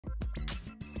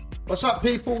What's up,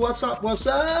 people? What's up? What's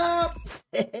up?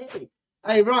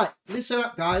 Hey, right. Listen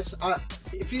up, guys.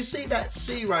 If you see that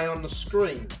Searey on the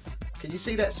screen, can you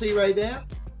see that Searey there?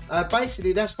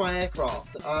 Basically, that's my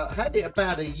aircraft. I had it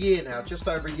about a year now, just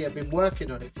over a year. I've been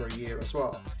working on it for a year as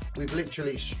well. We've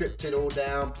literally stripped it all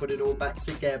down, put it all back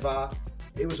together.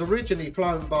 It was originally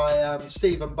flown by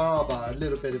Stephen Barber. A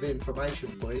little bit of information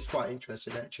for you. It's quite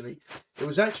interesting, actually. It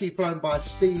was actually flown by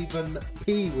Stephen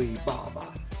Pee-wee Barber,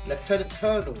 Lieutenant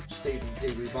Colonel Stephen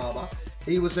Pee-wee Barber.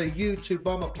 He was a U-2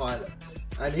 bomber pilot,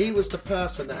 and he was the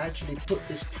person that actually put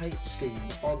this paint scheme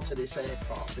onto this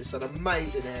aircraft. It's an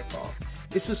amazing aircraft.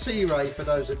 It's a Searey, for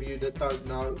those of you that don't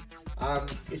know.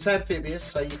 It's amphibious,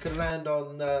 so you can land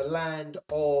on land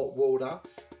or water.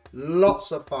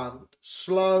 Lots of fun,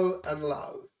 slow and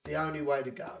low, the only way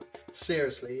to go.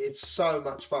 Seriously, it's so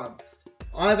much fun.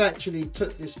 I've actually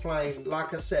took this plane,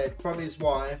 like I said, from his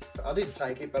wife. I didn't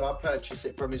take it, but I purchased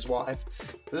it from his wife.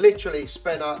 Literally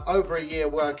spent over a year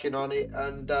working on it.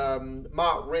 And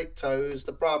Mark Richter, who's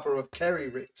the brother of Kerry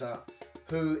Richter,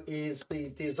 who is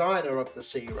the designer of the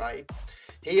Searey,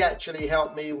 he actually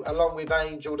helped me, along with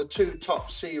Angel, the two top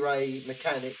Searey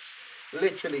mechanics.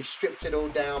 Literally stripped it all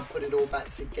down, put it all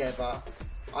back together.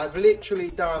 I've literally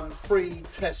done 3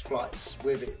 test flights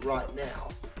with it right now.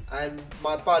 And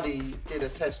my buddy did a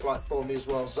test flight for me as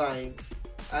well, Zane.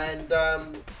 And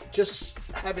just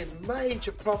having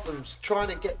major problems trying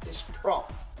to get this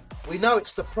prop. We know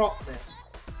it's the prop now.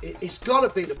 It's got to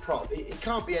be the prop. It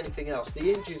can't be anything else.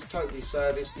 The engine's totally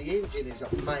serviced. The engine is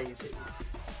amazing.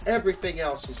 Everything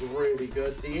else is really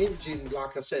good. The engine,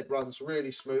 like I said, runs really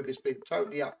smooth. It's been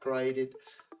totally upgraded.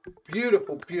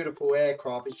 Beautiful, beautiful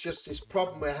aircraft. It's just this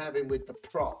problem we're having with the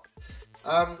prop.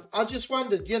 I just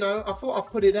wondered, you know, I thought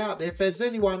I'd put it out there. If there's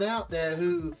anyone out there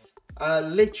who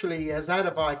literally has had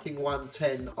a Viking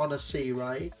 110 on a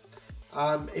Searey,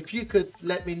 if you could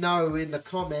let me know in the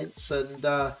comments and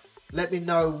let me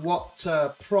know what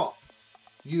prop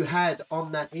you had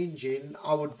on that engine,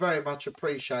 I would very much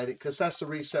appreciate it, because that's the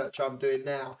research I'm doing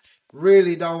now.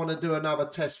 Really don't want to do another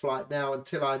test flight now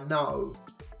until I know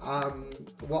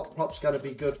what prop's going to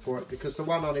be good for it, because the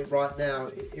one on it right now,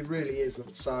 it really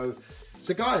isn't. So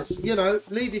guys, you know,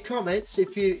 leave your comments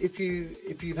if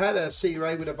you've had a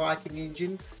Searey with a Viking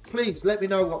engine. Please let me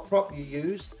know what prop you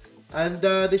used. And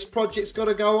this project's got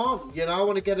to go on. You know, I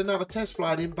want to get another test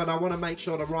flight in, but I want to make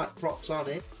sure the right prop's on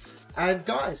it. And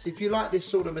guys, if you like this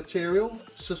sort of material,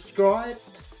 subscribe.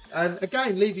 And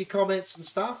again, leave your comments and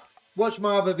stuff. Watch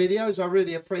my other videos. I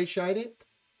really appreciate it.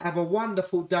 Have a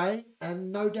wonderful day,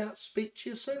 and no doubt speak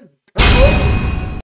to you soon.